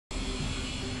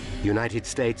United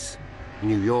States,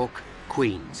 New York,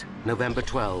 Queens, November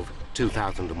 12,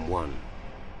 2001.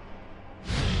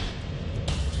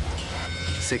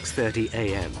 6:30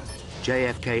 a.m.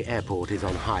 JFK Airport is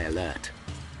on high alert.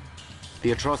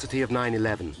 The atrocity of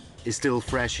 9/11 is still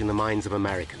fresh in the minds of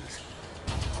Americans.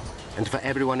 And for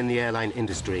everyone in the airline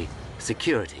industry,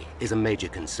 security is a major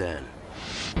concern.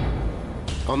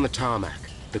 On the tarmac,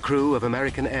 the crew of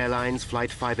American Airlines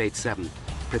Flight 587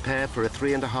 prepare for a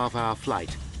 3.5-hour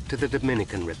flight to the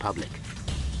Dominican Republic.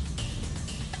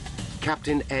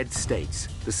 Captain Ed States,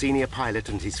 the senior pilot,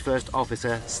 and his first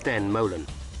officer, Sten Molen,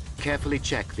 carefully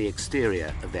check the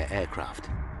exterior of their aircraft.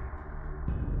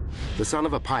 The son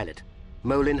of a pilot,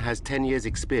 Molen has 10 years'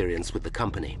 experience with the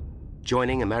company,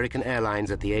 joining American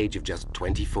Airlines at the age of just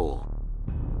 24.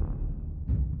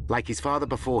 Like his father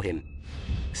before him,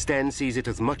 Sten sees it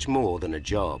as much more than a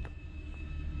job.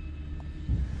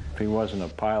 If he wasn't a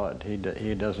pilot,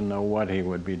 he doesn't know what he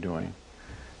would be doing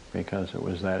because it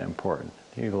was that important.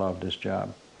 He loved his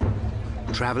job.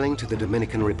 Traveling to the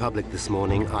Dominican Republic this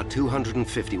morning are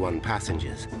 251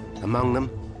 passengers. Among them,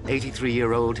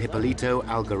 83-year-old Hipólito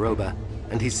Algaroba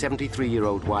and his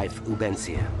 73-year-old wife,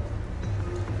 Ubencia.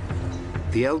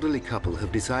 The elderly couple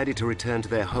have decided to return to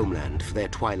their homeland for their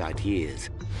twilight years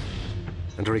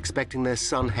and are expecting their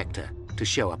son, Hector, to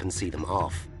show up and see them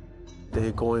off.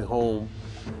 They're going home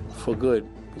for good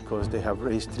because they have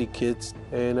raised 3 kids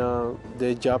and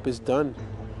their job is done.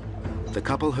 The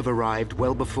couple have arrived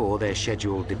well before their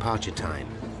scheduled departure time.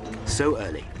 So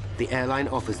early, the airline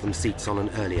offers them seats on an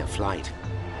earlier flight.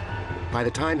 By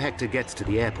the time Hector gets to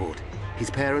the airport, his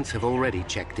parents have already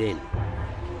checked in.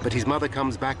 But his mother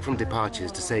comes back from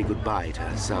departures to say goodbye to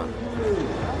her son.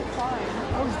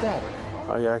 How's that?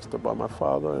 I asked about my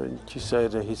father, and she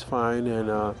said that he's fine,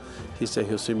 and he said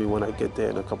he'll see me when I get there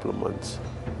in a couple of months.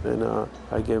 And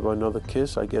I gave her another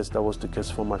kiss. I guess that was the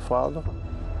kiss for my father.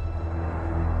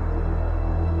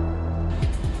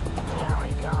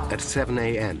 At 7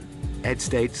 a.m., Ed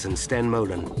States and Sten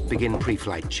Molen begin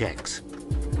pre-flight checks.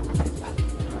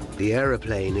 The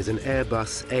aeroplane is an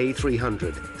Airbus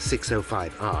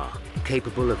A300-605R,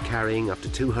 capable of carrying up to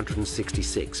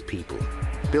 266 people.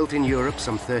 Built in Europe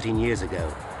some 13 years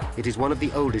ago, it is one of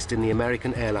the oldest in the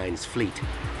American Airlines fleet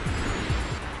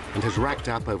and has racked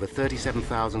up over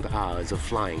 37,000 hours of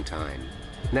flying time.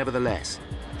 Nevertheless,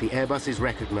 the Airbus is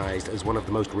recognized as one of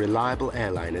the most reliable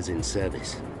airliners in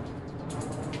service.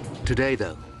 Today,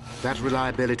 though, that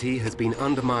reliability has been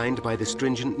undermined by the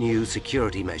stringent new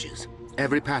security measures.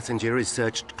 Every passenger is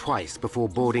searched twice before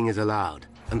boarding is allowed,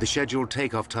 and the scheduled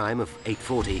takeoff time of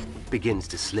 8:40 begins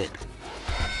to slip.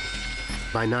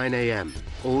 By 9 a.m.,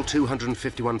 all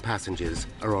 251 passengers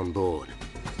are on board.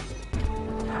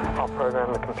 I'll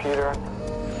program the computer.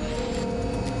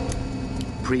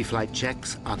 Pre-flight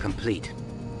checks are complete.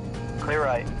 Clear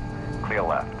right. Clear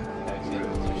left.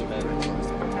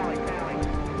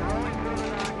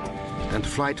 And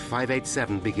Flight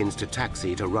 587 begins to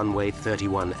taxi to runway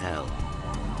 31L.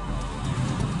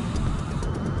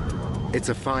 It's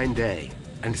a fine day,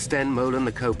 and Sten Molen,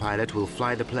 the co-pilot, will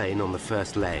fly the plane on the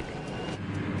first leg.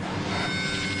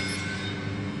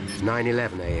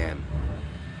 9:11 a.m.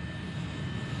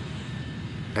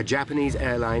 A Japanese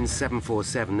Airlines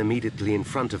 747 immediately in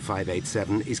front of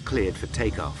 587 is cleared for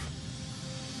takeoff.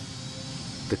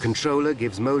 The controller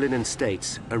gives Molen and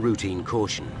States a routine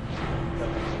caution.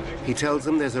 He tells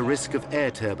them there's a risk of air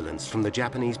turbulence from the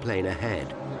Japanese plane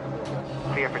ahead.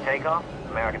 Clear for takeoff,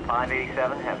 American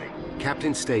 587 Heavy.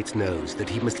 Captain States knows that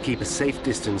he must keep a safe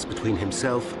distance between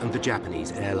himself and the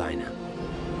Japanese airliner.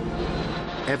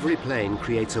 Every plane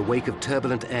creates a wake of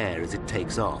turbulent air as it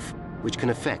takes off, which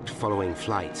can affect following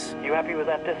flights. You happy with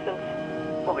that distance?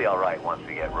 We'll be all right once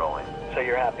we get rolling. So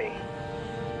you're happy?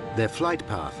 Their flight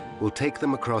path will take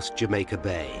them across Jamaica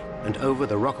Bay and over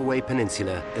the Rockaway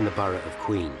Peninsula in the borough of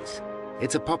Queens.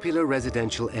 It's a popular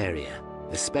residential area,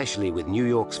 especially with New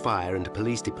York's fire and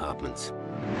police departments.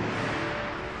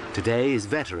 Today is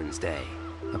Veterans Day,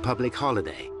 a public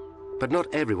holiday, but not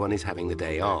everyone is having the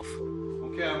day off.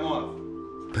 Okay, I'm off.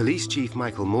 Police Chief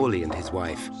Michael Morley and his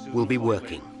wife will be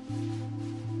working.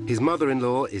 His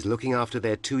mother-in-law is looking after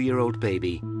their 2-year-old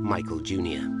baby, Michael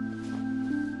Jr.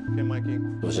 Okay, Mikey.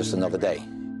 It was just another day.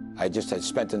 I just had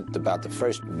spent about the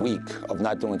first week of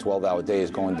not doing 12-hour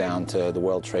days going down to the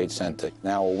World Trade Center.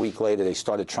 Now, a week later, they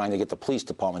started trying to get the police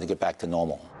department to get back to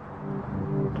normal.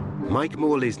 Mike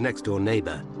Morley's next-door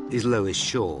neighbor is Lois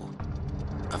Shaw,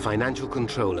 a financial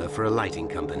controller for a lighting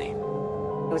company.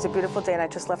 It was a beautiful day, and I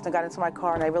just left and got into my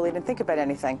car, and I really didn't think about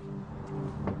anything.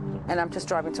 And I'm just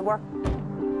driving to work.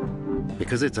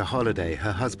 Because it's a holiday,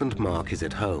 her husband Mark is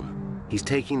at home. He's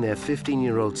taking their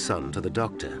 15-year-old son to the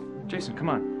doctor. Jason, come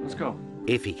on, let's go.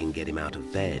 If he can get him out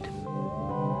of bed.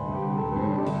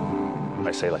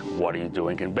 I say, like, what are you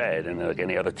doing in bed? And like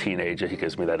any other teenager, he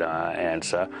gives me that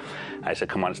answer. I said,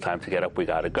 come on, it's time to get up, we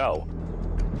gotta go.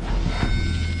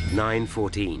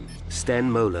 9:14, Sten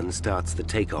Molen starts the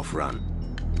takeoff run.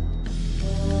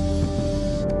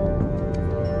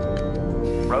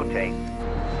 Rotate.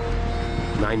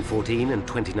 9:14 and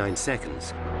 29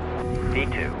 seconds.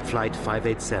 D2. Flight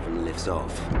 587 lifts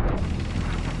off.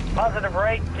 Positive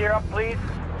rate, gear up, please.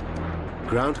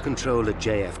 Ground control at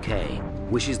JFK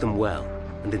wishes them well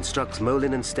and instructs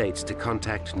Molen and States to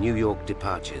contact New York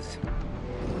departures.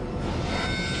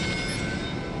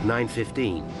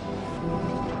 9:15.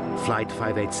 Flight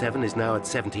 587 is now at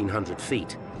 1,700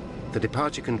 feet. The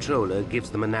departure controller gives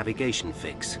them a navigation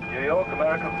fix. New York,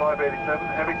 American 587,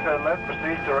 heavy turn left,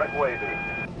 proceed direct wavy.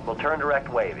 We'll turn direct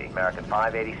wavy. American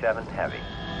 587, heavy.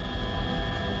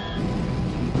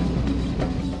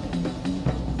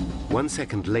 1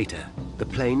 second later, the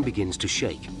plane begins to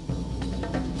shake.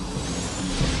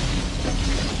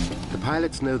 The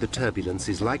pilots know the turbulence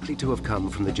is likely to have come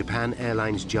from the Japan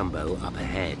Airlines jumbo up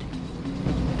ahead.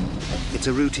 It's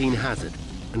a routine hazard,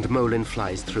 and Molen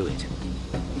flies through it.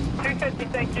 250,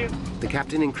 thank you. The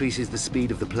captain increases the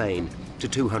speed of the plane to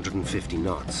 250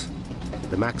 knots,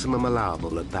 the maximum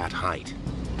allowable at that height.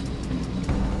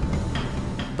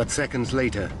 But seconds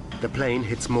later, the plane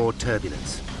hits more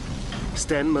turbulence.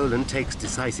 Sten Molen takes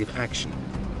decisive action.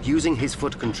 Using his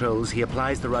foot controls, he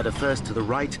applies the rudder first to the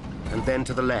right and then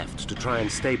to the left to try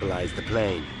and stabilize the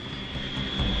plane.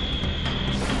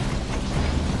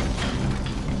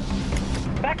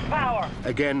 Back power.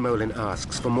 Again, Molen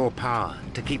asks for more power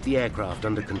to keep the aircraft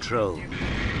under control.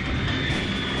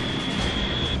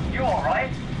 You all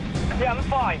right? Yeah, I'm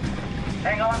fine.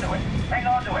 Hang on to it. Hang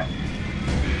on to it.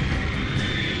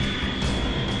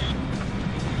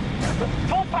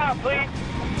 Full power, please.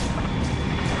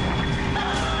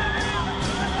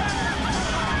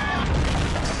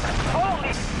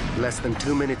 Holy! Less than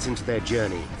 2 minutes into their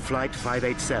journey, Flight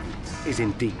 587 is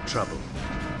in deep trouble.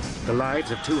 The lives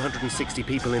of 260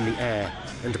 people in the air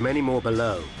and many more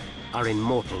below are in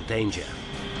mortal danger.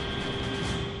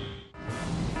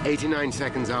 89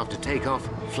 seconds after takeoff,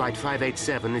 Flight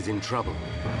 587 is in trouble.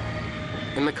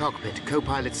 In the cockpit,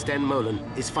 co-pilot Sten Molen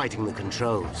is fighting the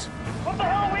controls. What the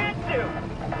hell are we into?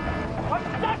 I'm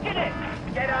stuck in it!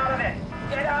 Get out of it!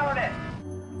 Get out of it!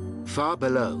 Far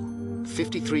below,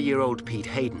 53-year-old Pete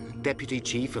Hayden, deputy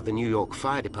chief of the New York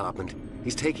Fire Department,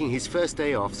 is taking his first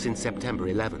day off since September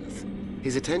 11th.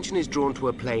 His attention is drawn to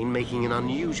a plane making an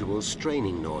unusual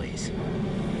straining noise.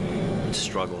 It's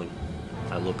struggling.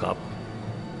 I look up.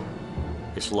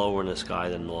 It's lower in the sky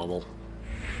than normal.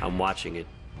 I'm watching it,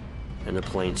 and the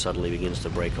plane suddenly begins to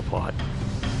break apart.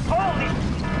 Holy!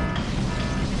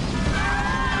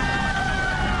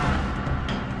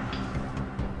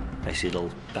 I see the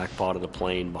back part of the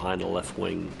plane behind the left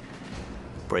wing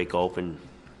break open.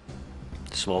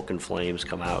 Smoke and flames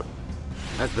come out.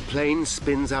 As the plane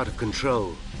spins out of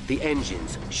control, the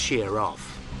engines shear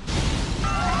off.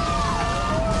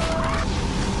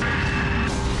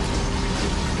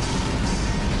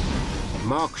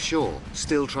 Mark Shaw,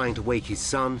 still trying to wake his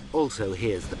son, also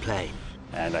hears the plane.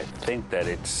 And I think that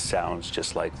it sounds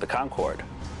just like the Concorde.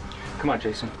 Come on,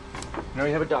 Jason. You know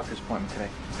you have a doctor's appointment today.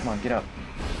 Come on, get up.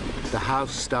 The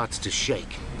house starts to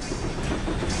shake.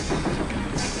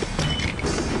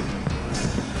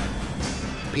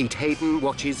 Pete Hayden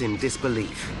watches in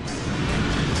disbelief.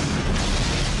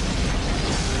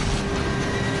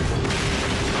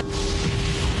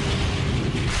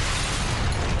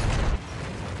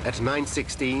 At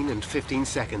 9:16 and 15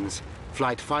 seconds,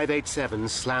 Flight 587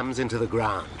 slams into the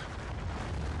ground.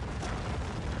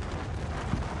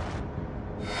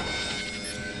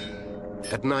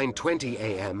 At 9:20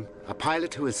 a.m., a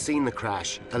pilot who has seen the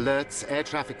crash alerts air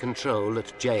traffic control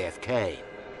at JFK.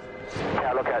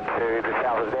 Yeah, look out to the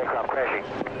south of the aircraft crashing.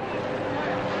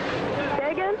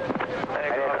 Say again? An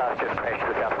aircraft just crashed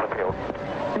to the south of the field.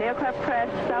 An aircraft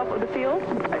crashed south of the field?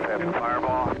 Aircraft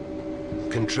fireball.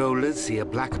 Controllers see a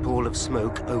black pall of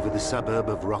smoke over the suburb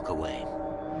of Rockaway.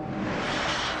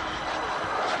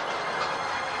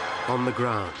 On the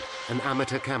ground, an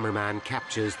amateur cameraman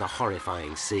captures the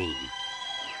horrifying scene.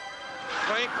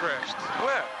 Plane crashed.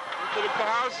 Where? Into the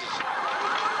houses.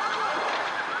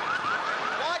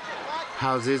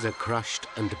 Houses are crushed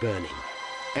and burning.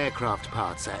 Aircraft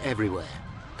parts are everywhere.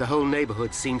 The whole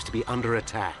neighborhood seems to be under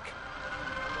attack.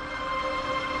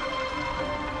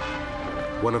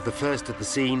 One of the first at the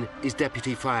scene is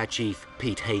Deputy Fire Chief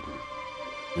Pete Hayden.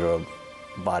 There are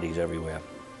bodies everywhere,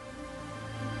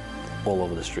 all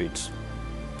over the streets,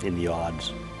 in the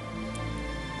yards.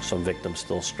 Some victims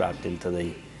still strapped into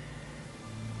the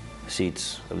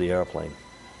seats of the airplane.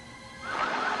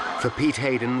 For Pete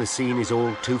Hayden, the scene is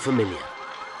all too familiar.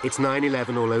 It's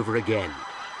 9/11 all over again.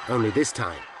 Only this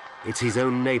time, it's his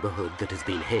own neighborhood that has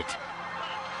been hit.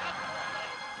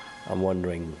 I'm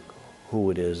wondering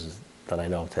who it is that I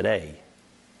know today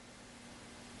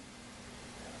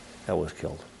that was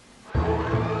killed.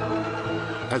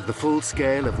 As the full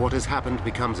scale of what has happened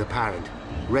becomes apparent,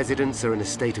 residents are in a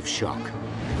state of shock.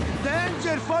 The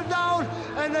engine fall down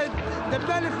and the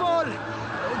belly fall,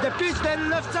 the pitch then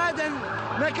left side and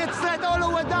make it straight all the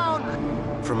way down.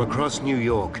 From across New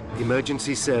York,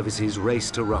 emergency services race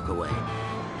to Rockaway.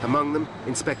 Among them,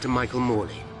 Inspector Michael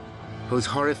Morley, who's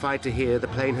horrified to hear the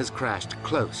plane has crashed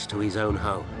close to his own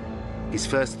home. His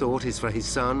first thought is for his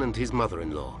son and his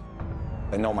mother-in-law.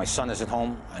 I know my son is at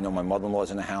home. I know my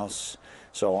mother-in-law's in the house.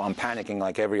 So I'm panicking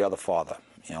like every other father.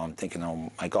 You know, I'm thinking,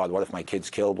 oh my God, what if my kid's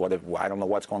killed? What if, I don't know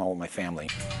what's going on with my family.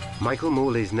 Michael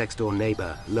Morley's next-door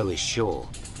neighbor, Lois Shaw,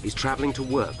 is traveling to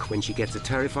work when she gets a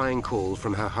terrifying call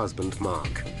from her husband,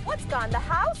 Mark. What's gone, the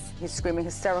house? He's screaming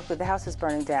hysterically, the house is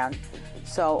burning down.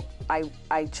 So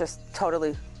I just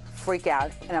totally freak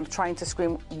out, and I'm trying to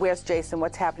scream, where's Jason,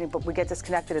 what's happening? But we get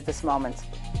disconnected at this moment.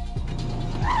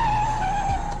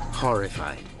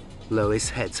 Horrified, Lois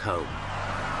heads home.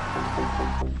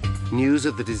 News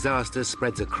of the disaster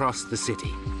spreads across the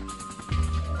city.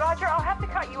 Roger, I'll have to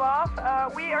cut you off.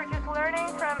 We are just learning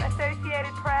from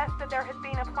Associated Press that there has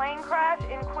been a plane crash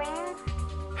in Queens.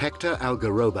 Hector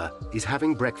Algaroba is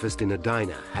having breakfast in a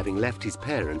diner, having left his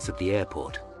parents at the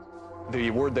airport. The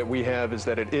word that we have is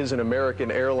that it is an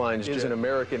American Airlines jet.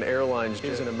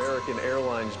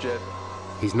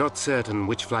 He's not certain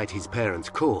which flight his parents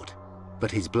caught,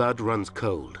 but his blood runs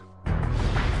cold.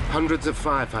 Hundreds of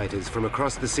firefighters from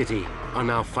across the city are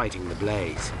now fighting the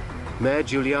blaze. Mayor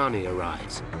Giuliani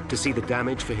arrives to see the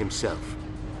damage for himself.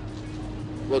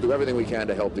 We'll do everything we can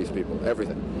to help these people,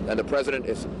 everything. And the president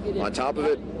is on top of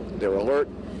it. They're alert.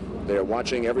 They're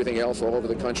watching everything else all over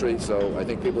the country, so I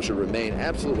think people should remain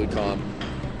absolutely calm.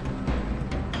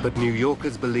 But New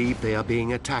Yorkers believe they are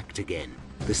being attacked again.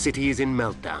 The city is in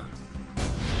meltdown.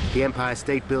 The Empire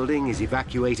State Building is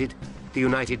evacuated. The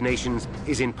United Nations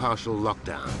is in partial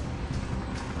lockdown.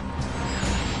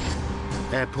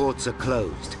 Airports are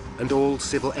closed, and all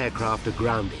civil aircraft are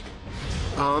grounded.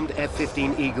 Armed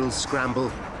F-15 Eagles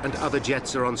scramble, and other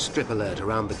jets are on strip alert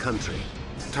around the country.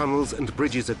 Tunnels and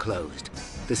bridges are closed.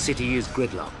 The city is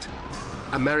gridlocked.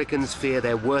 Americans fear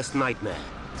their worst nightmare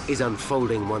is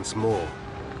unfolding once more.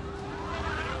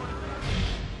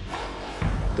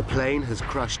 The plane has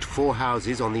crushed 4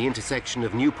 houses on the intersection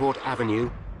of Newport Avenue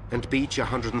and Beach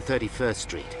 131st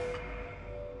Street.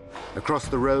 Across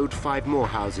the road, 5 more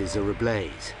houses are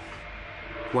ablaze.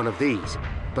 One of these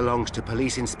belongs to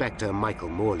Police Inspector Michael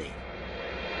Morley.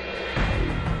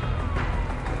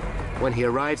 When he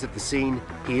arrives at the scene,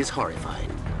 he is horrified.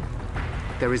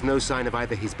 There is no sign of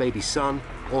either his baby son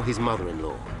or his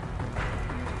mother-in-law.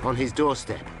 On his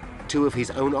doorstep, 2 of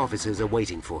his own officers are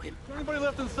waiting for him. Anybody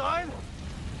left inside?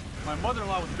 My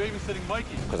mother-in-law was babysitting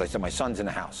Mikey. Because I said, my son's in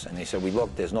the house. And they said, we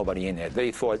looked, there's nobody in there.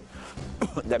 They thought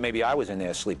that maybe I was in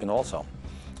there sleeping also.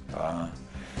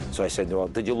 So I said, well,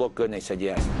 did you look good? And they said,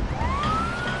 yes.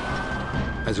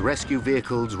 As rescue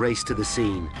vehicles race to the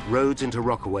scene, roads into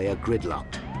Rockaway are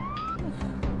gridlocked.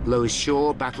 Lois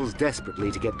Shaw battles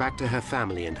desperately to get back to her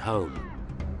family and home.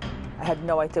 I had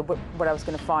no idea what I was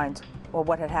going to find or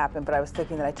what had happened, but I was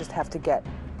thinking that I just have to get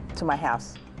to my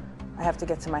house. I have to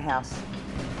get to my house.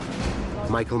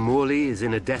 Michael Morley is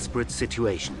in a desperate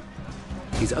situation.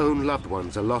 His own loved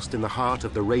ones are lost in the heart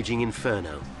of the raging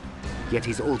inferno, yet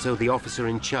he's also the officer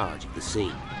in charge of the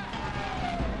scene.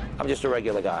 I'm just a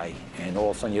regular guy, and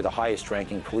all of a sudden you're the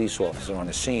highest-ranking police officer on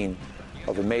the scene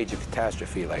of a major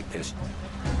catastrophe like this.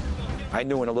 I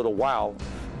knew in a little while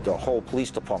the whole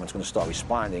police department's going to start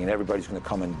responding and everybody's going to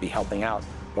come and be helping out.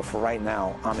 But for right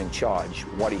now, I'm in charge.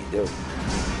 What do you do?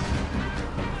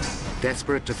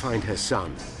 Desperate to find her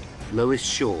son, Lois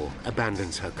Shaw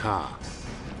abandons her car.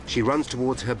 She runs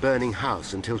towards her burning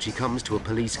house until she comes to a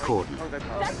police cordon.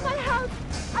 That's my house.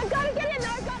 I've got to get in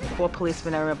there. I've got to... 4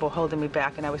 policemen, I remember, holding me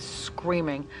back, and I was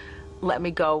screaming, let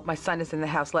me go. My son is in the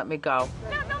house. Let me go.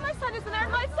 No, my son is in there.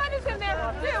 My son is in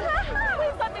there, too.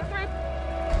 Please let me through.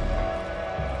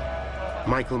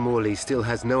 Michael Morley still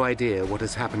has no idea what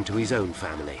has happened to his own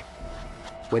family.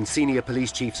 When senior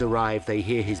police chiefs arrive, they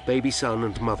hear his baby son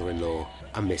and mother-in-law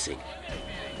are missing.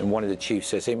 And one of the chiefs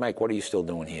says, hey, Mike, what are you still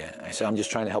doing here? I said, I'm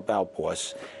just trying to help out,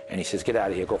 boss. And he says, get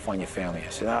out of here, go find your family. I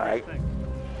said, all right.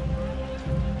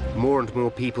 More and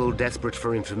more people, desperate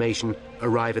for information,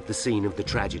 arrive at the scene of the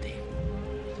tragedy.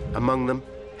 Among them,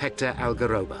 Hector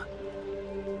Algaroba.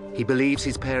 He believes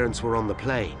his parents were on the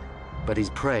plane, but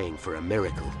he's praying for a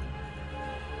miracle.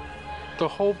 The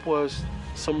hope was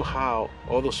somehow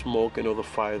all the smoke and all the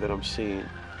fire that I'm seeing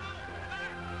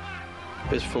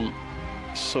is from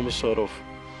some sort of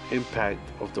impact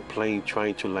of the plane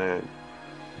trying to land.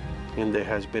 And there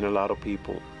has been a lot of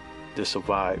people that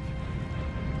survive.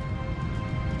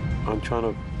 I'm trying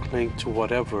to cling to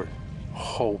whatever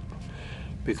hope,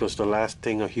 because the last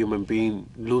thing a human being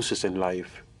loses in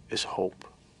life is hope.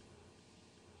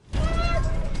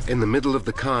 In the middle of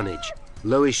the carnage,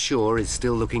 Lois Shaw is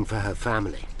still looking for her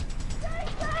family.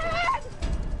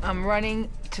 I'm running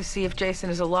to see if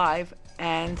Jason is alive,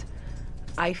 and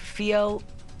I feel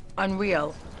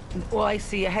unreal. All I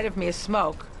see ahead of me is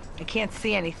smoke. I can't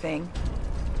see anything.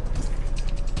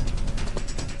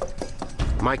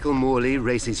 Michael Morley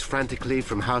races frantically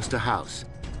from house to house,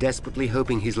 desperately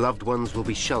hoping his loved ones will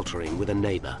be sheltering with a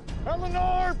neighbor.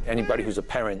 Eleanor! Anybody who's a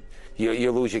parent,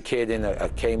 you lose your kid in a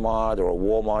Kmart or a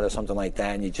Walmart or something like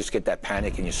that, and you just get that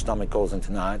panic and your stomach goes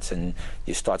into knots and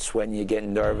you start sweating, you're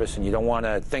getting nervous, and you don't want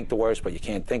to think the worst, but you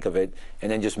can't think of it,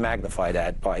 and then just magnify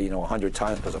that by, 100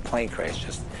 times because a plane crash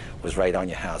just was right on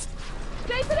your house.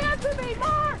 Jason, answer me,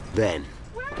 Mark! Then,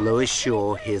 Lois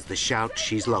Shaw hears the shout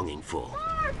she's longing for.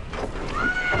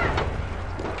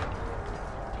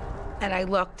 And I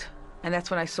looked, and that's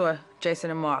when I saw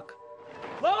Jason and Mark.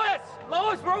 Lois!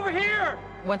 Lois, we're over here!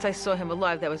 Once I saw him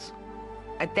alive,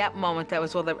 at that moment, that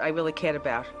was all that I really cared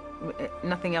about.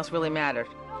 Nothing else really mattered.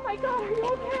 Oh my God, are you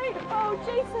okay? Oh,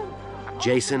 Jason!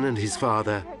 Jason and his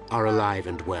father are alive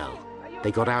and well.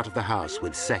 They got out of the house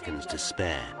with seconds to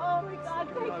spare. Oh my God,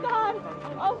 thank God!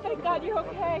 Oh, thank God, you're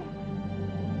okay.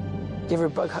 Give her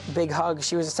a big hug.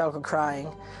 She was just out crying.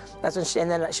 That's when and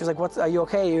then she was like, "What? Are you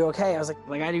okay? Are you okay?" I was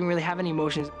like, I didn't really have any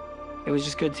emotions. It was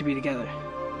just good to be together.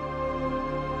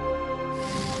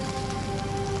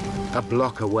 A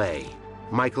block away,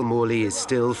 Michael Morley is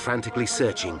still frantically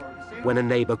searching when a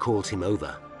neighbor calls him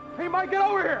over. Hey, Mike, get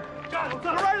over here! God,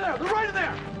 they're right there! They're right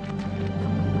there!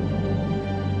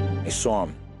 I saw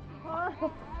him.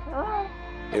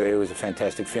 It was a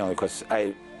fantastic feeling because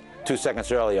 2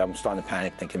 seconds earlier, I'm starting to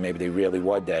panic, thinking maybe they really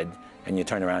were dead, and you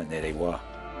turn around and there they were.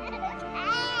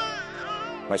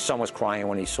 My son was crying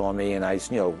when he saw me, and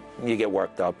you get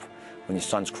worked up when your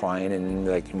son's crying,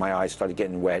 and my eyes started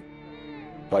getting wet.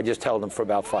 So I just held him for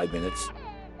about 5 minutes.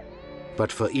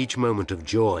 But for each moment of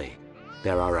joy,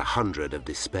 there are 100 of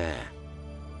despair.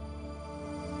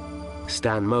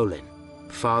 Stan Molin,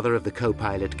 father of the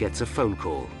co-pilot, gets a phone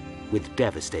call with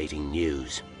devastating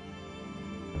news.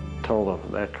 Until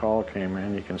that call came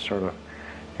in, you can sort of,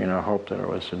 hope that it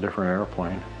was a different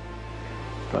airplane.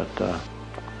 But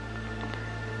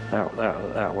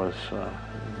that was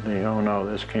the oh no,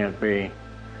 this can't be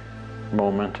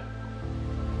moment.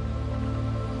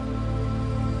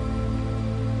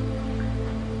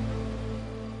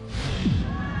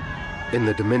 In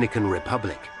the Dominican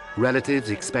Republic,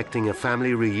 relatives expecting a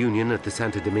family reunion at the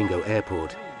Santo Domingo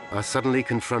airport are suddenly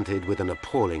confronted with an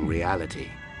appalling reality.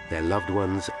 Their loved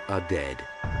ones are dead.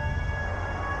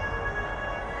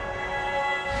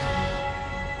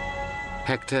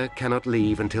 Hector cannot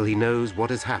leave until he knows what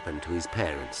has happened to his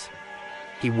parents.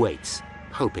 He waits,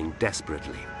 hoping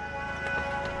desperately.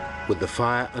 With the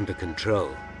fire under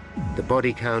control, the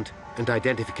body count and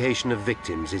identification of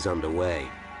victims is underway.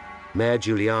 Mayor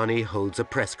Giuliani holds a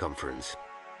press conference.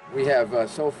 We have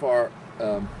so far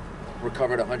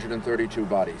recovered 132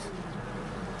 bodies.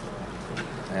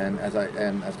 And as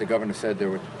the governor said, there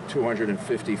were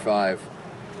 255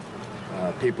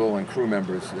 people and crew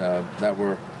members that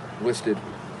were listed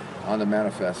on the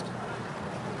manifest.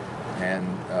 And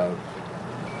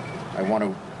I want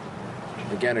to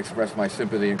again express my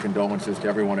sympathy and condolences to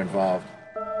everyone involved.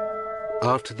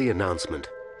 After the announcement,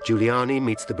 Giuliani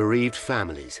meets the bereaved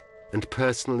families and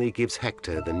personally gives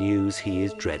Hector the news he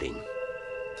is dreading.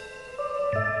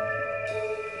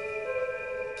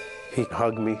 He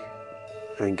hugged me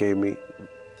and gave me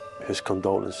his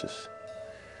condolences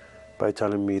by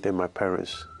telling me that my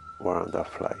parents were on that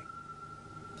flight.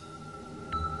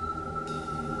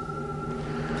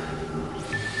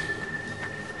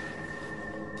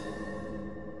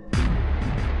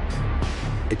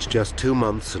 It's just 2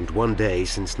 months and 1 day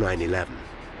since 9/11.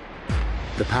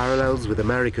 The parallels with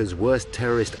America's worst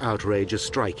terrorist outrage are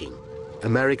striking.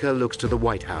 America looks to the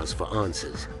White House for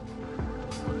answers.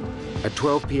 At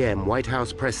 12 p.m., White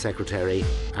House Press Secretary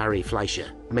Ari Fleischer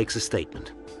makes a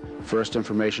statement. First,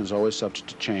 information is always subject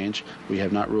to change. We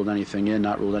have not ruled anything in,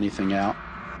 not ruled anything out.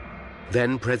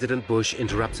 Then President Bush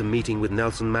interrupts a meeting with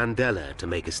Nelson Mandela to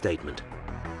make a statement.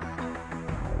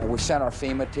 We sent our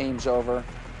FEMA teams over.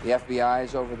 The FBI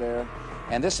is over there.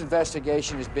 And this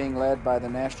investigation is being led by the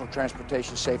National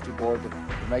Transportation Safety Board to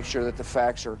make sure that the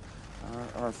facts are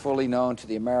fully known to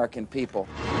the American people.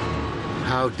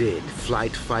 How did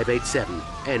Flight 587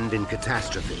 end in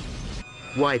catastrophe?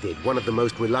 Why did one of the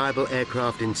most reliable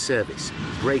aircraft in service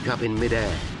break up in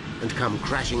mid-air and come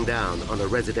crashing down on a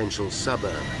residential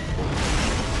suburb?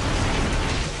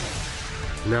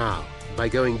 Now, by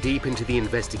going deep into the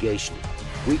investigation,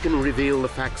 we can reveal the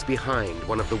facts behind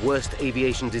one of the worst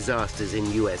aviation disasters in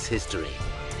US history,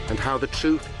 and how the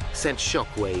truth sent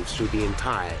shockwaves through the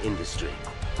entire industry.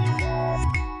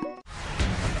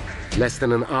 Less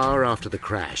than an hour after the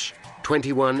crash,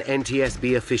 21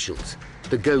 NTSB officials,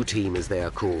 the GO team as they are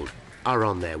called, are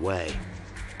on their way.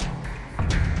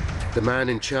 The man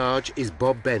in charge is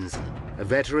Bob Benson, a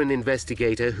veteran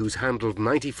investigator who's handled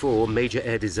 94 major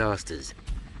air disasters,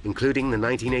 including the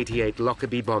 1988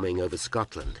 Lockerbie bombing over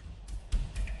Scotland.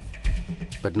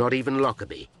 But not even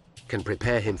Lockerbie can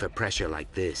prepare him for pressure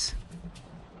like this.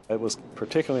 It was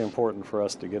particularly important for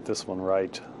us to get this one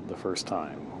right the first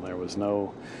time. There was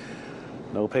no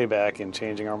payback in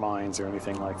changing our minds or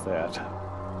anything like that.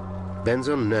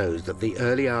 Benson knows that the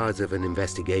early hours of an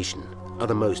investigation are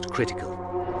the most critical.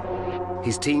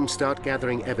 His team start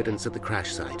gathering evidence at the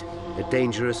crash site, a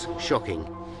dangerous, shocking,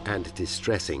 and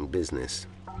distressing business.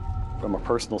 From a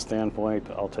personal standpoint,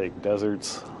 I'll take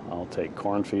deserts, I'll take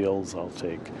cornfields, I'll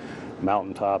take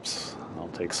mountaintops, I'll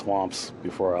take swamps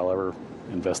before I'll ever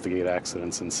investigate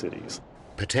accidents in cities.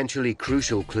 Potentially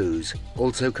crucial clues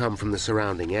also come from the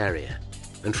surrounding area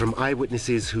and from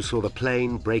eyewitnesses who saw the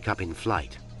plane break up in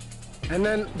flight. And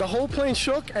then the whole plane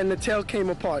shook and the tail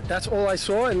came apart. That's all I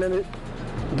saw, and then it,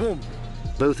 boom.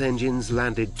 Both engines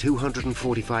landed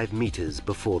 245 meters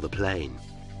before the plane.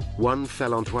 One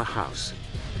fell onto a house,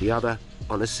 the other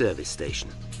on a service station.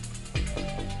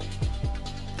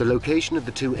 The location of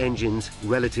the two engines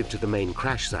relative to the main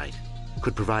crash site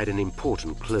could provide an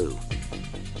important clue.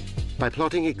 By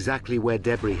plotting exactly where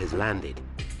debris has landed,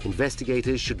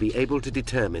 investigators should be able to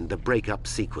determine the breakup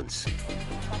sequence.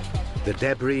 The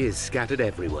debris is scattered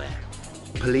everywhere.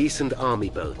 Police and army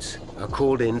boats are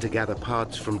called in to gather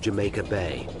parts from Jamaica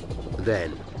Bay.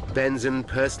 Then, Benson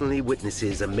personally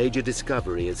witnesses a major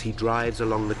discovery as he drives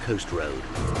along the coast road.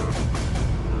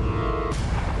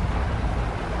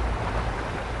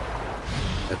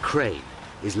 A crane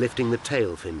is lifting the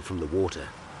tail fin from the water.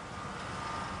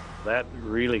 That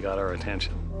really got our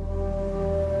attention.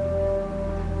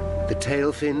 The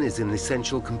tail fin is an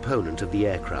essential component of the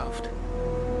aircraft.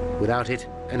 Without it,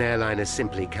 an airliner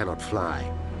simply cannot fly.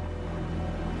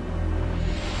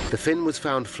 The fin was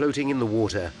found floating in the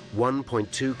water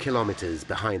 1.2 kilometers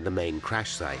behind the main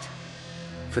crash site.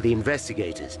 For the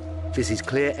investigators, this is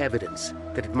clear evidence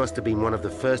that it must have been one of the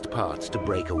first parts to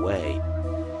break away.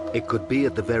 It could be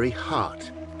at the very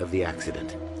heart of the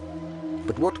accident.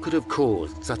 But what could have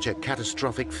caused such a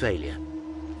catastrophic failure?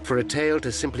 For a tail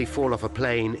to simply fall off a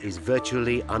plane is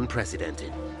virtually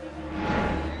unprecedented.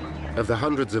 Of the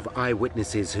hundreds of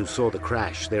eyewitnesses who saw the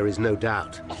crash, there is no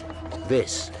doubt.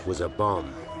 This was a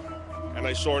bomb. And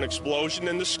I saw an explosion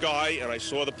in the sky, and I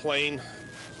saw the plane.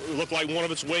 It looked like one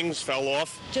of its wings fell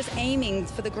off. Just aiming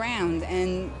for the ground,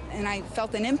 and I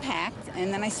felt an impact,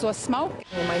 and then I saw smoke.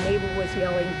 Well, my neighbor was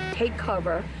yelling, "Take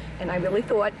cover," and I really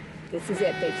thought, this is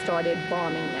it, they've started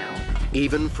bombing now.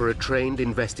 Even for a trained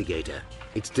investigator,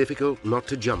 it's difficult not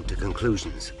to jump to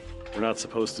conclusions. We're not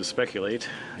supposed to speculate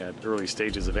at early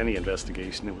stages of any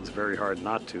investigation. It was very hard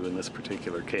not to in this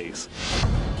particular case.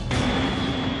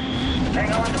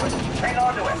 Hang on to it. Hang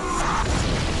on to it.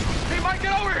 Hey, Mike,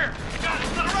 get over here. Got it.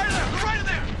 Right in there. Right in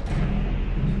there.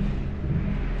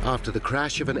 After the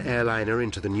crash of an airliner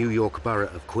into the New York borough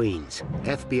of Queens,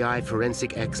 FBI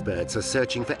forensic experts are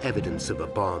searching for evidence of a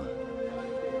bomb.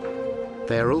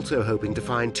 They are also hoping to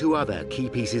find two other key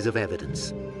pieces of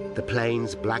evidence: the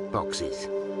plane's black boxes.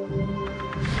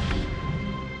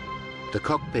 The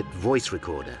cockpit voice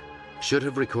recorder should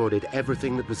have recorded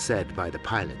everything that was said by the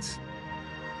pilots.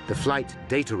 The flight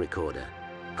data recorder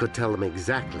could tell them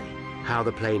exactly how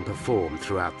the plane performed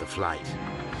throughout the flight.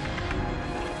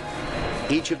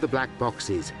 Each of the black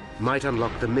boxes might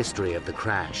unlock the mystery of the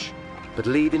crash, but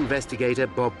lead investigator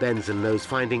Bob Benson knows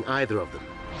finding either of them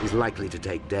is likely to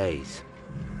take days.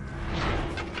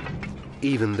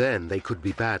 Even then, they could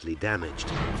be badly damaged.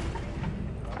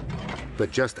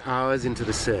 But just hours into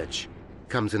the search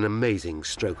comes an amazing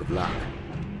stroke of luck.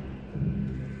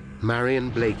 Marion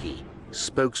Blakey,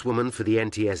 spokeswoman for the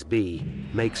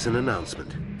NTSB, makes an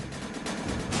announcement.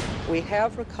 We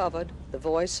have recovered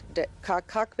the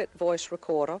cockpit voice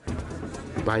recorder.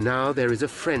 By now, there is a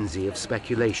frenzy of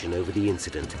speculation over the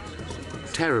incident.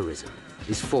 Terrorism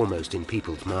is foremost in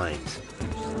people's minds.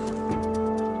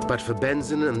 But for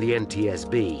Benson and the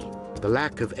NTSB, the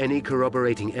lack of any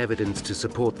corroborating evidence to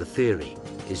support the theory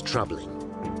is troubling.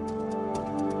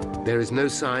 There is no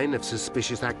sign of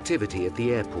suspicious activity at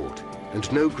the airport, and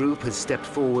no group has stepped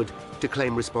forward to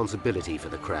claim responsibility for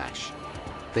the crash.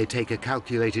 They take a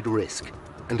calculated risk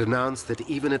and announce that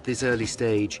even at this early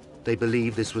stage, they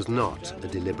believe this was not a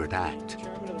deliberate act.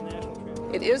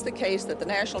 It is the case that the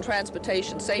National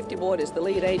Transportation Safety Board is the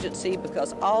lead agency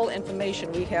because all information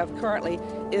we have currently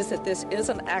is that this is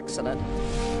an accident.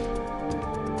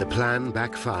 The plan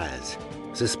backfires.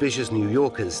 Suspicious New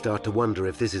Yorkers start to wonder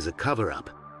if this is a cover-up.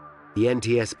 The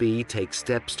NTSB takes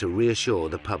steps to reassure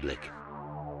the public.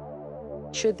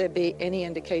 Should there be any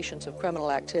indications of criminal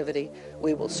activity,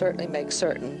 we will certainly make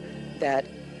certain that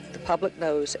the public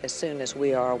knows as soon as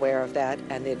we are aware of that,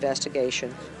 and the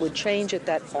investigation would change at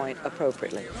that point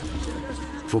appropriately.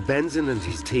 For Benson and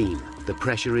his team, the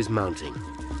pressure is mounting.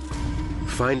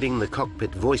 Finding the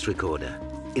cockpit voice recorder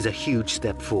is a huge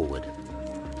step forward.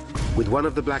 With one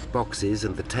of the black boxes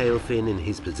and the tail fin in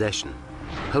his possession,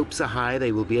 hopes are high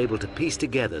they will be able to piece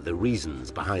together the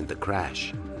reasons behind the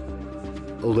crash.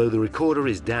 Although the recorder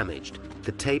is damaged,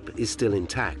 the tape is still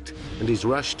intact and is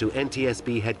rushed to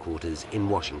NTSB headquarters in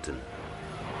Washington.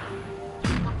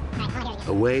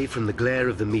 Away from the glare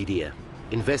of the media,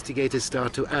 investigators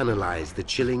start to analyze the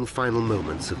chilling final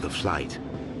moments of the flight.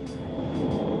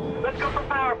 Let's go for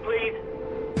power, please.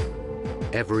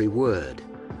 Every word,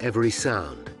 every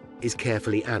sound is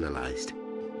carefully analyzed.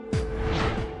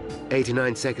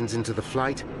 89 seconds into the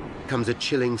flight comes a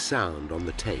chilling sound on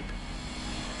the tape.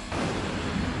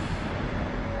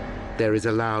 There is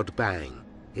a loud bang.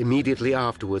 Immediately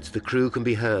afterwards, the crew can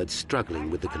be heard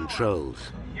struggling with the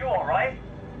controls. You all right?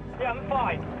 Yeah, I'm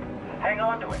fine. Hang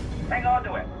on to it. Hang on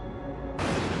to it.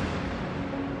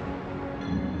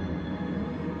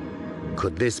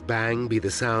 Could this bang be the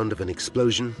sound of an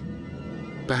explosion?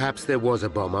 Perhaps there was a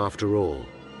bomb after all.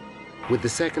 With the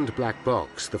second black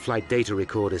box, the flight data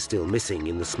recorder still missing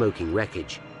in the smoking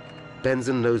wreckage,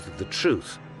 Benson knows that the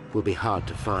truth will be hard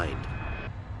to find.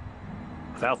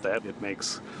 Without that, it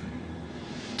makes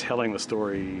telling the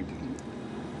story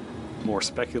more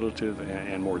speculative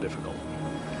and more difficult.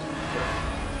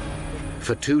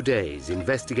 For 2 days,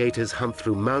 investigators hunt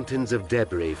through mountains of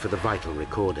debris for the vital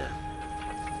recorder.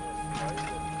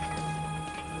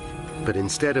 But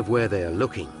instead of where they are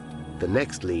looking, the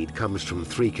next lead comes from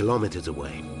 3 kilometers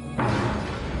away.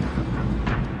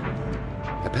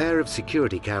 A pair of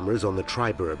security cameras on the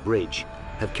Triborough Bridge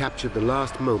have captured the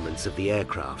last moments of the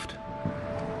aircraft.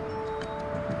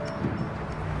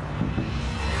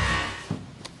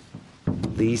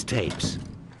 These tapes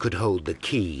could hold the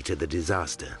key to the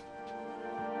disaster.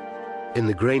 In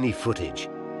the grainy footage,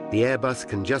 the Airbus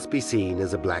can just be seen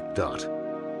as a black dot.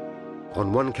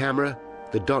 On one camera,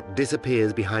 the dot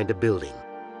disappears behind a building.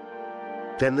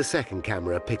 Then the second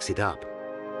camera picks it up.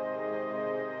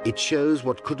 It shows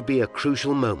what could be a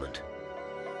crucial moment.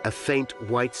 A faint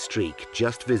white streak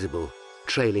just visible,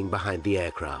 trailing behind the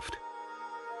aircraft.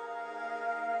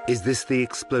 Is this the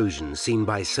explosion seen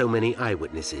by so many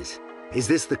eyewitnesses? Is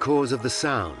this the cause of the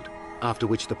sound, after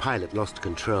which the pilot lost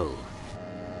control?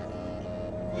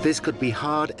 This could be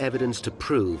hard evidence to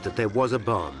prove that there was a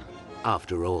bomb,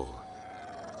 after all.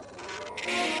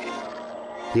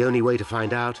 The only way to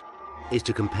find out is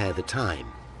to compare the time.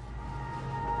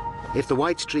 If the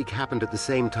white streak happened at the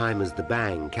same time as the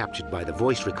bang captured by the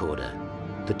voice recorder,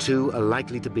 the two are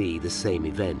likely to be the same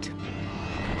event.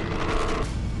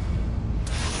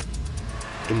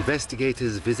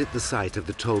 Investigators visit the site of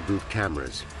the toll booth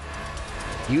cameras.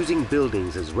 Using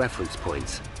buildings as reference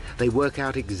points, they work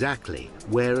out exactly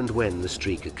where and when the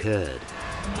streak occurred.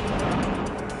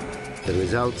 The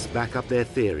results back up their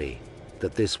theory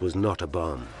that this was not a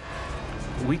bomb.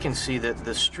 We can see that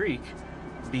the streak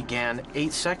began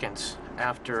 8 seconds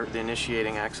after the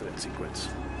initiating accident sequence.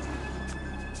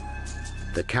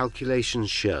 The calculations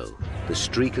show the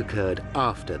streak occurred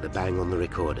after the bang on the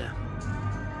recorder.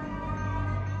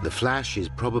 The flash is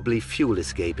probably fuel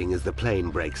escaping as the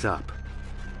plane breaks up.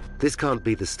 This can't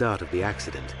be the start of the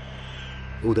accident,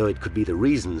 although it could be the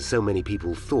reason so many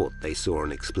people thought they saw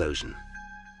an explosion.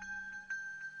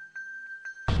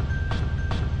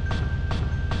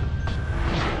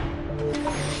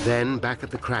 Then, back at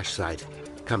the crash site,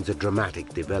 comes a dramatic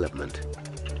development.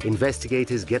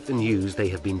 Investigators get the news they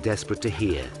have been desperate to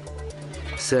hear.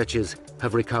 Searchers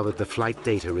have recovered the flight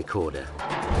data recorder.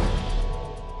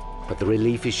 But the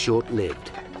relief is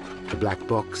short-lived. The black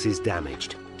box is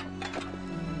damaged.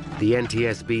 The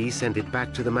NTSB sent it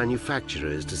back to the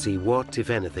manufacturers to see what, if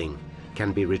anything,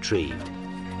 can be retrieved.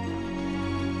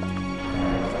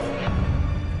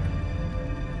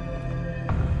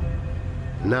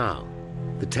 Now,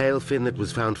 the tail fin that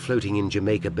was found floating in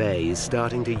Jamaica Bay is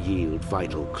starting to yield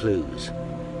vital clues.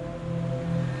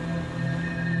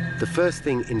 The first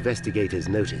thing investigators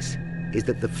notice is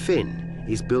that the fin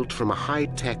is built from a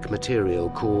high-tech material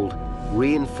called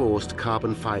reinforced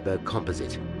carbon fiber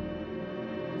composite.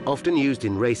 Often used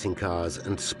in racing cars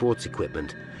and sports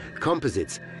equipment,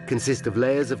 composites consist of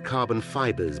layers of carbon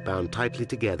fibers bound tightly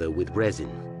together with resin.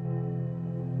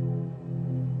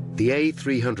 The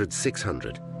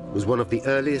A300-600 was one of the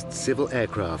earliest civil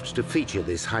aircraft to feature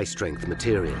this high-strength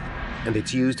material, and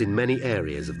it's used in many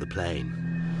areas of the plane.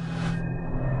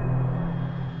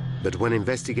 But when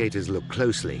investigators look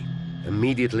closely,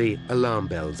 immediately alarm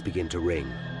bells begin to ring.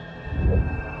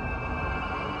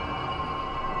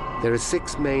 There are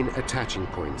 6 main attaching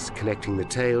points connecting the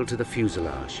tail to the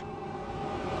fuselage.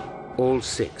 All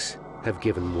 6 have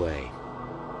given way.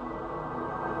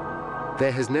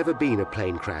 There has never been a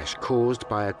plane crash caused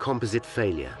by a composite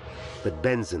failure, but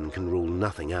Benson can rule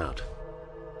nothing out.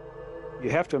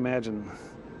 You have to imagine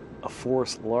a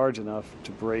force large enough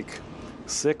to break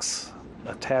 6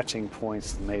 attaching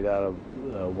points made out of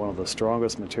one of the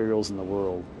strongest materials in the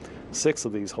world, 6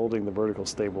 of these holding the vertical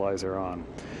stabilizer on,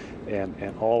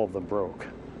 and all of them broke.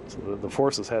 So the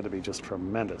forces had to be just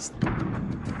tremendous.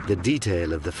 The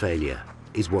detail of the failure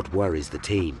is what worries the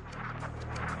team.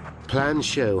 Plans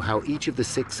show how each of the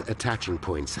 6 attaching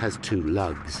points has 2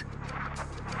 lugs.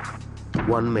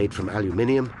 One made from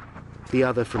aluminium, the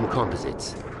other from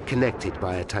composites, connected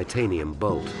by a titanium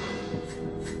bolt.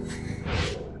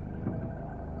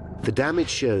 The damage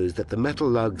shows that the metal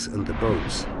lugs and the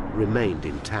bolts remained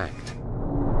intact,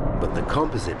 but the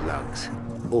composite lugs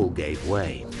all gave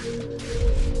way.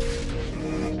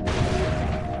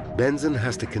 Benson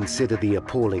has to consider the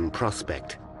appalling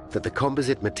prospect that the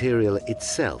composite material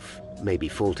itself may be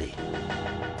faulty.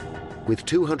 With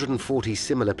 240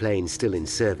 similar planes still in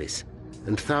service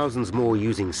and thousands more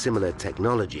using similar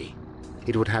technology,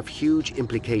 it would have huge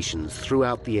implications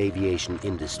throughout the aviation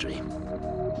industry.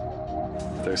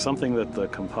 If there's something that the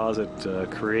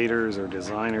composite creators or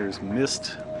designers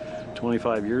missed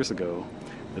 25 years ago,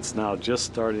 it's now just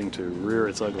starting to rear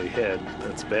its ugly head.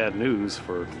 That's bad news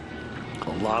for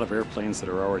a lot of airplanes that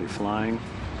are already flying.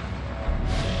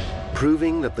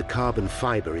 Proving that the carbon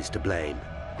fiber is to blame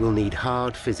will need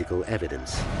hard physical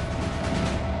evidence.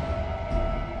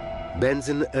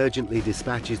 Benson urgently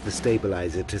dispatches the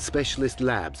stabilizer to specialist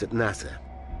labs at NASA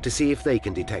to see if they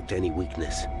can detect any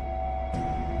weakness.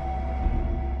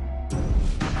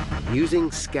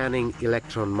 Using scanning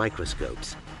electron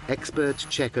microscopes, experts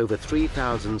check over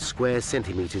 3,000 square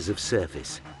centimeters of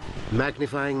surface,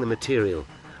 magnifying the material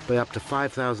by up to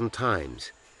 5,000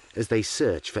 times as they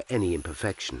search for any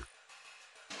imperfection.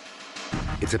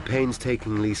 It's a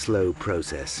painstakingly slow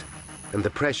process, and the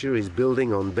pressure is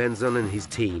building on Benson and his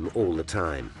team all the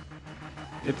time.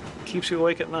 It keeps you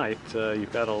awake at night.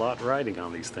 You've got a lot riding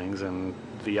on these things, and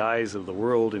the eyes of the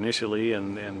world initially,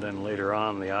 and then later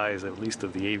on the eyes, at least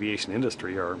of the aviation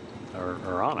industry, are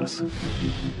on us.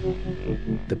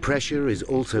 The pressure is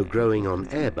also growing on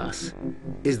Airbus.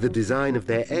 Is the design of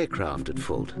their aircraft at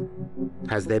fault?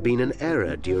 Has there been an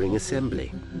error during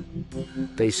assembly?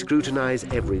 They scrutinize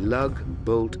every lug,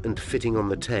 bolt, and fitting on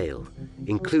the tail,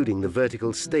 including the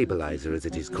vertical stabilizer, as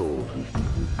it is called.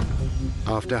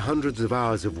 After hundreds of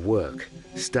hours of work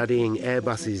studying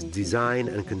Airbus's design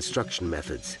and construction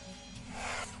methods,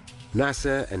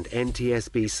 NASA and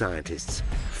NTSB scientists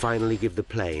finally give the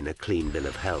plane a clean bill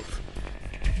of health.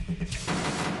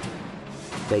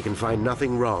 They can find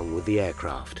nothing wrong with the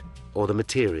aircraft or the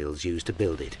materials used to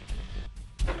build it.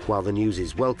 While the news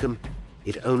is welcome,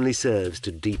 it only serves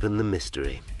to deepen the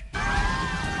mystery.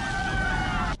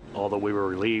 Although we were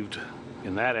relieved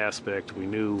in that aspect, we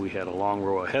knew we had a long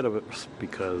row ahead of us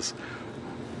because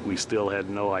we still had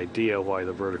no idea why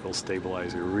the vertical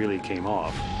stabilizer really came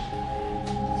off.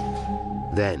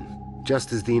 Then,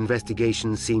 just as the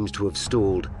investigation seems to have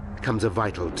stalled, comes a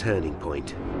vital turning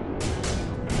point.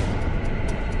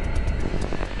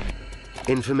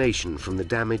 Information from the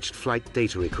damaged flight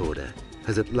data recorder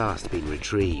has at last been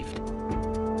retrieved.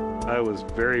 I was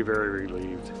very, very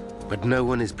relieved. But no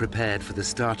one is prepared for the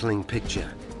startling picture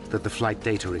that the flight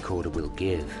data recorder will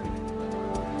give.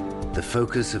 The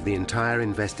focus of the entire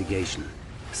investigation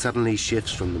suddenly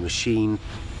shifts from the machine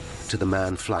to the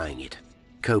man flying it,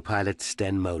 co-pilot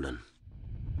Sten Molen.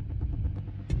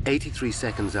 83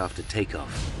 seconds after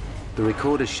takeoff, the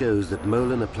recorder shows that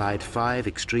Molen applied 5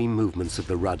 extreme movements of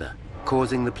the rudder,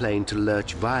 causing the plane to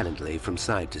lurch violently from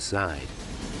side to side.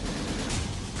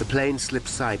 The plane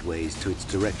slips sideways to its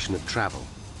direction of travel,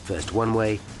 first one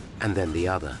way and then the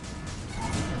other.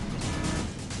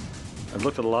 I've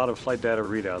looked at a lot of flight data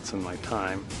readouts in my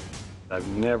time. I've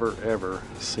never, ever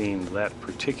seen that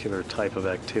particular type of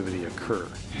activity occur.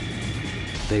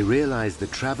 They realized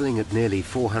that traveling at nearly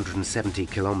 470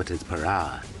 kilometers per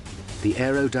hour, the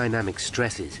aerodynamic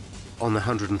stresses on the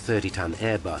 130-ton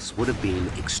Airbus would have been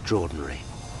extraordinary.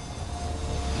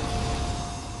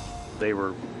 They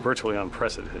were virtually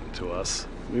unprecedented to us.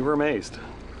 We were amazed.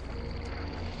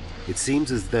 It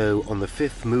seems as though on the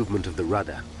fifth movement of the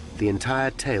rudder, the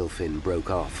entire tail fin broke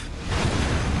off.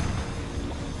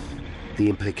 The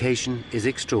implication is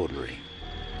extraordinary.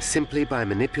 Simply by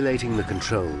manipulating the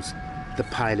controls, the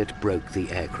pilot broke the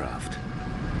aircraft.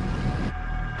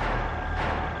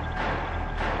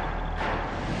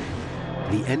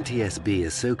 The NTSB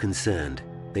is so concerned,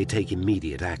 they take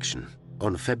immediate action.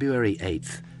 On February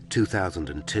 8th,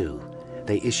 2002,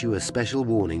 they issue a special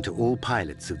warning to all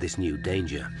pilots of this new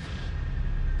danger.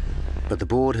 But the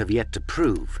board have yet to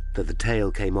prove that the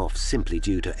tail came off simply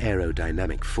due to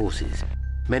aerodynamic forces.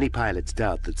 Many pilots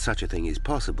doubt that such a thing is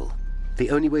possible. The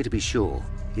only way to be sure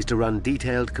is to run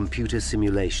detailed computer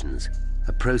simulations,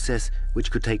 a process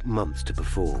which could take months to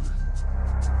perform.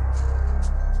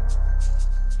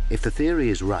 If the theory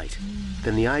is right,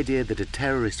 then the idea that a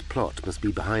terrorist plot must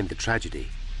be behind the tragedy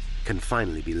can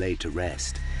finally be laid to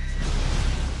rest.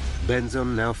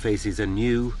 Benzon now faces a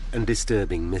new and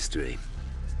disturbing mystery.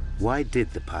 Why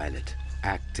did the pilot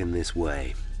act in this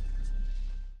way?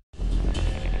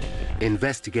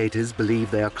 Investigators believe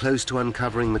they are close to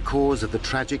uncovering the cause of the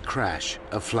tragic crash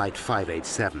of Flight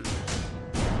 587.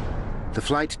 The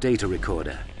flight data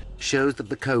recorder shows that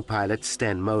the co-pilot,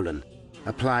 Sten Molen,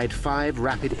 applied 5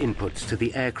 rapid inputs to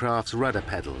the aircraft's rudder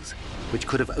pedals, which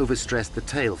could have overstressed the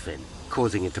tail fin,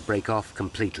 causing it to break off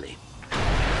completely.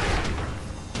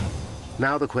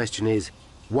 Now the question is,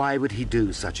 why would he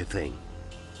do such a thing?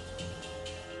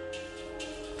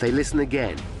 They listen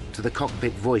again to the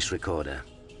cockpit voice recorder.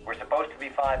 We're supposed to be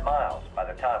 5 miles by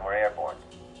the time we're airborne.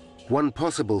 One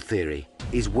possible theory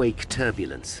is wake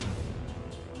turbulence.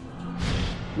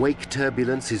 Wake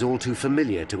turbulence is all too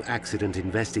familiar to accident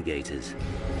investigators.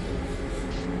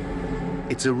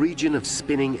 It's a region of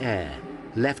spinning air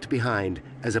left behind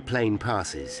as a plane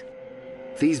passes.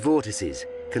 These vortices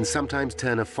can sometimes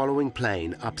turn a following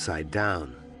plane upside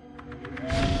down.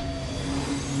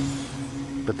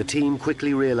 But the team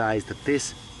quickly realized that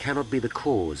this cannot be the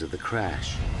cause of the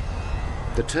crash.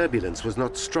 The turbulence was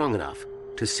not strong enough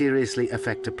to seriously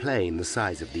affect a plane the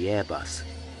size of the Airbus.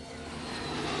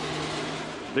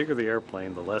 The bigger the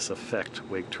airplane, the less effect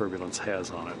wake turbulence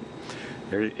has on it.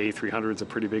 The A300 is a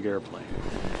pretty big airplane.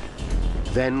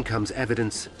 Then comes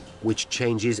evidence which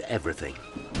changes everything.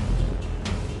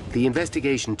 The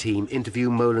investigation team interview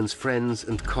Molen's friends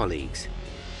and colleagues,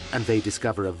 and they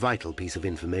discover a vital piece of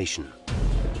information.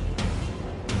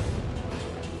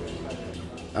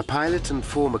 A pilot and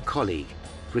former colleague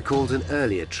recalls an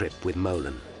earlier trip with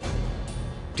Molen.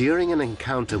 During an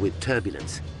encounter with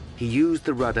turbulence, he used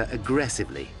the rudder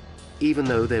aggressively, even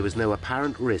though there was no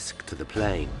apparent risk to the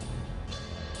plane.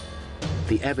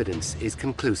 The evidence is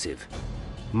conclusive.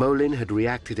 Molen had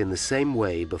reacted in the same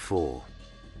way before.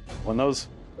 When those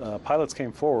pilots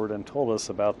came forward and told us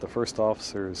about the first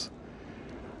officer's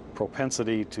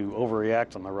propensity to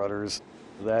overreact on the rudders,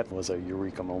 that was a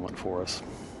eureka moment for us.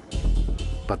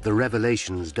 But the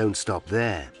revelations don't stop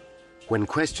there. When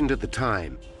questioned at the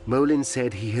time, Molen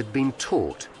said he had been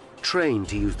trained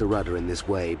to use the rudder in this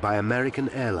way by American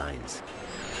Airlines.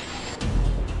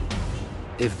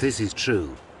 If this is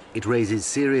true, it raises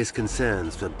serious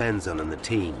concerns for Benzon and the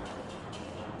team.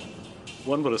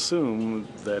 One would assume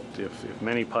that if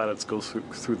many pilots go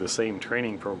through the same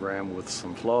training program with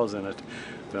some flaws in it,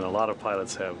 then a lot of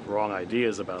pilots have wrong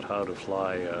ideas about how to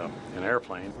fly an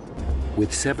airplane.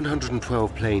 With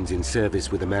 712 planes in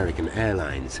service with American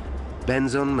Airlines,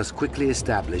 Benzon must quickly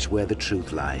establish where the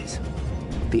truth lies.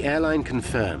 The airline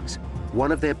confirms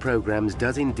one of their programs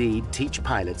does indeed teach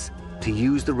pilots to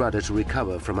use the rudder to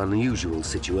recover from unusual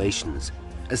situations,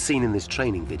 as seen in this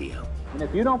training video. And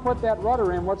if you don't put that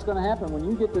rudder in, what's going to happen? When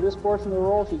you get to this portion of the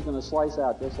roll, she's going to slice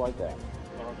out just like that.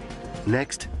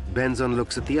 Next, Benzon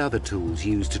looks at the other tools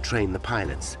used to train the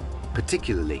pilots,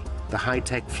 particularly the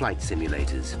high-tech flight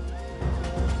simulators.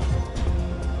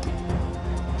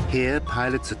 Here,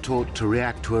 pilots are taught to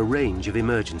react to a range of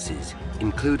emergencies,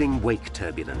 including wake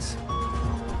turbulence.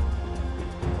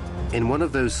 In one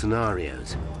of those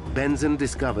scenarios, Benzon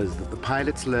discovers that the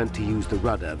pilots learned to use the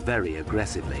rudder very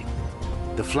aggressively.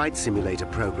 The flight simulator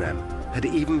program had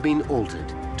even been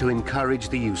altered to encourage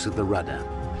the use of the rudder,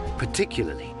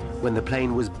 particularly when the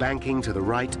plane was banking to the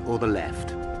right or the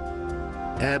left.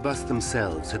 Airbus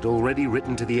themselves had already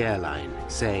written to the airline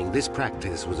saying this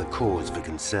practice was a cause for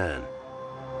concern.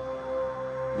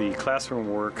 The classroom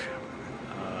work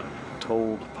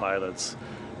told pilots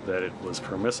that it was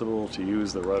permissible to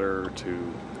use the rudder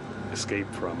to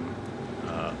escape from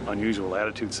unusual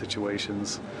attitude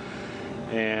situations,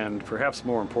 and perhaps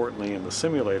more importantly in the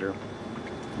simulator,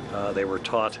 they were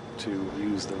taught to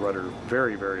use the rudder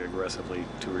very, very aggressively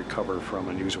to recover from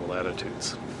unusual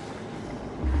attitudes.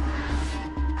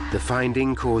 The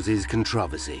finding causes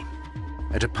controversy.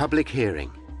 At a public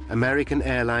hearing, American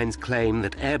Airlines claimed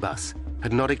that Airbus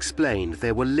had not explained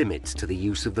there were limits to the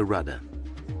use of the rudder.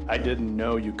 I didn't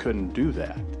know you couldn't do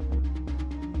that.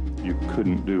 You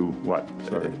couldn't do what?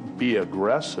 Sorry. Be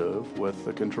aggressive with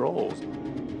the controls.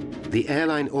 The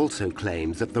airline also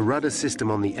claimed that the rudder system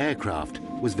on the aircraft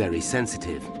was very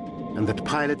sensitive, and that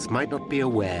pilots might not be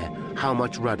aware how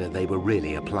much rudder they were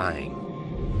really applying.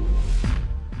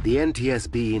 The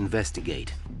NTSB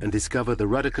investigate and discover the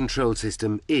rudder control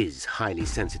system is highly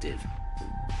sensitive.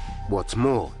 What's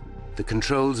more, the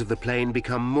controls of the plane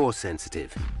become more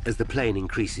sensitive as the plane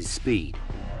increases speed.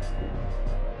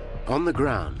 On the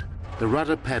ground, the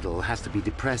rudder pedal has to be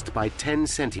depressed by 10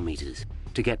 centimeters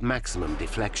to get maximum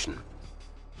deflection.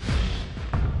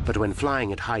 But when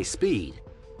flying at high speed,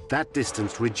 that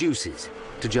distance reduces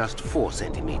to just 4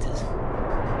 centimeters.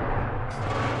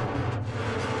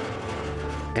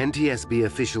 NTSB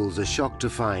officials are shocked to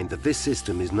find that this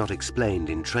system is not explained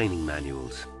in training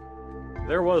manuals.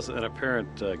 There was an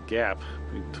apparent gap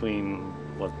between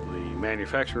what the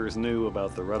manufacturers knew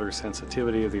about the rudder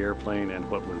sensitivity of the airplane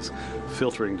and what was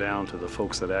filtering down to the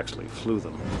folks that actually flew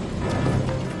them.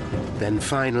 Then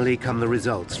finally come the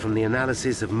results from the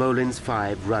analysis of Molin's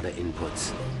 5 rudder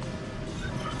inputs.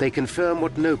 They confirm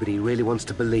what nobody really wants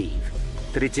to believe,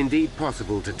 that it's indeed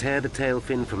possible to tear the tail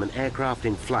fin from an aircraft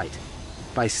in flight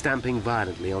by stamping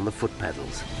violently on the foot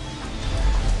pedals.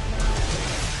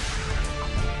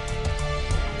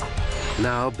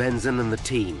 Now Benson and the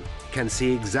team can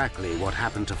see exactly what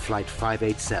happened to Flight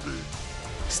 587.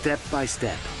 Step by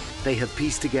step, they have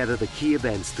pieced together the key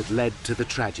events that led to the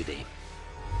tragedy.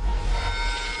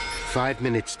 5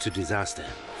 minutes to disaster.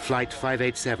 Flight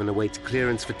 587 awaits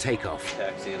clearance for takeoff.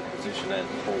 Taxi in position and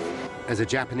hold. As a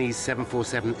Japanese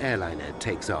 747 airliner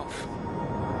takes off.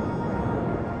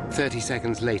 30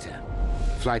 seconds later,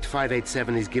 Flight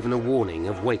 587 is given a warning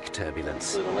of wake turbulence.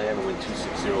 So the land wind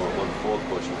 260 at 1/4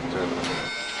 portion of turbulence.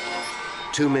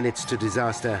 2 minutes to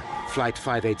disaster, Flight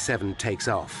 587 takes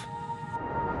off.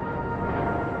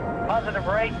 Positive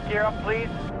rate, gear up, please.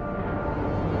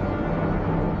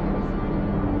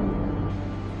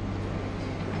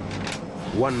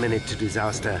 One minute to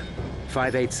disaster,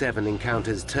 587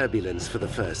 encounters turbulence for the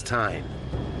first time.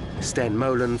 Sten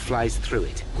Molen flies through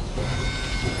it.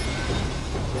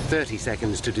 30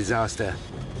 seconds to disaster,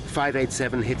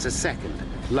 587 hits a second,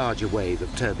 larger wave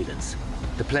of turbulence.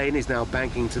 The plane is now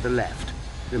banking to the left,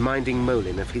 reminding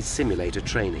Molen of his simulator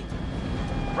training.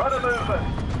 Rudder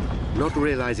movement. Not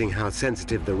realizing how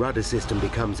sensitive the rudder system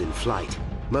becomes in flight,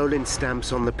 Molen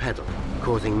stamps on the pedal,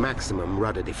 causing maximum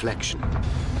rudder deflection.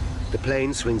 The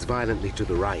plane swings violently to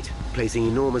the right, placing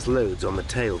enormous loads on the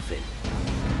tail fin.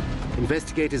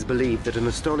 Investigators believe that an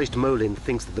astonished Molen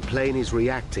thinks that the plane is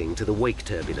reacting to the wake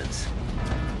turbulence.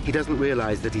 He doesn't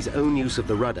realize that his own use of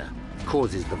the rudder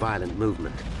causes the violent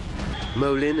movement.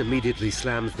 Molen immediately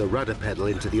slams the rudder pedal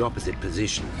into the opposite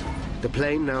position. The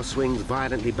plane now swings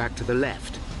violently back to the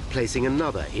left, placing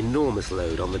another enormous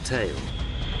load on the tail.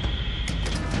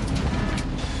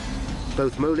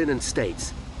 Both Molen and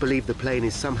States believe the plane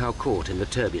is somehow caught in the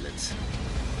turbulence.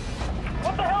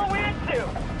 What the hell are we into?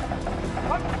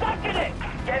 I'm stuck in it!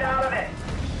 Get out of it!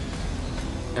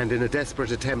 And in a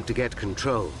desperate attempt to get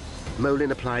control,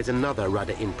 Molen applies another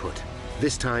rudder input,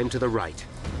 this time to the right.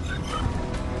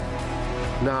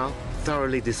 Now,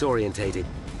 thoroughly disorientated,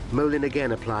 Molen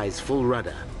again applies full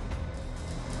rudder.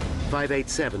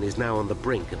 587 is now on the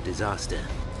brink of disaster.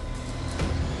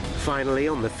 Finally,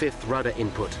 on the 5th rudder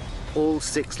input, all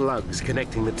 6 lugs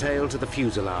connecting the tail to the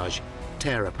fuselage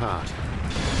tear apart.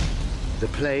 The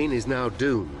plane is now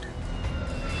doomed.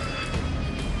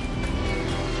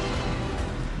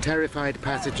 Terrified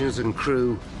passengers and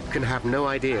crew can have no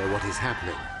idea what is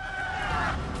happening.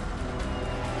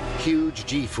 Huge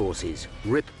G-forces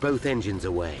rip both engines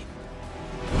away.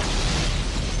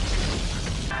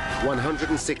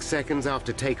 106 seconds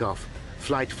after takeoff,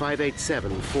 Flight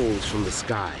 587 falls from the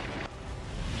sky.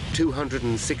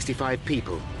 265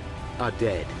 people are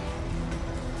dead.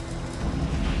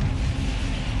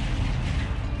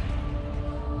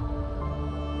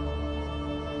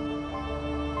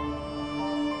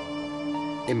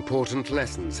 Important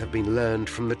lessons have been learned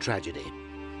from the tragedy.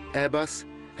 Airbus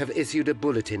have issued a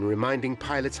bulletin reminding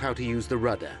pilots how to use the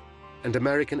rudder, and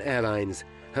American Airlines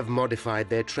have modified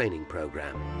their training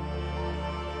program.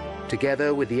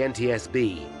 Together with the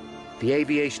NTSB, the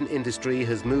aviation industry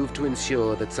has moved to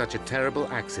ensure that such a terrible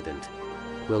accident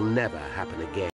will never happen again.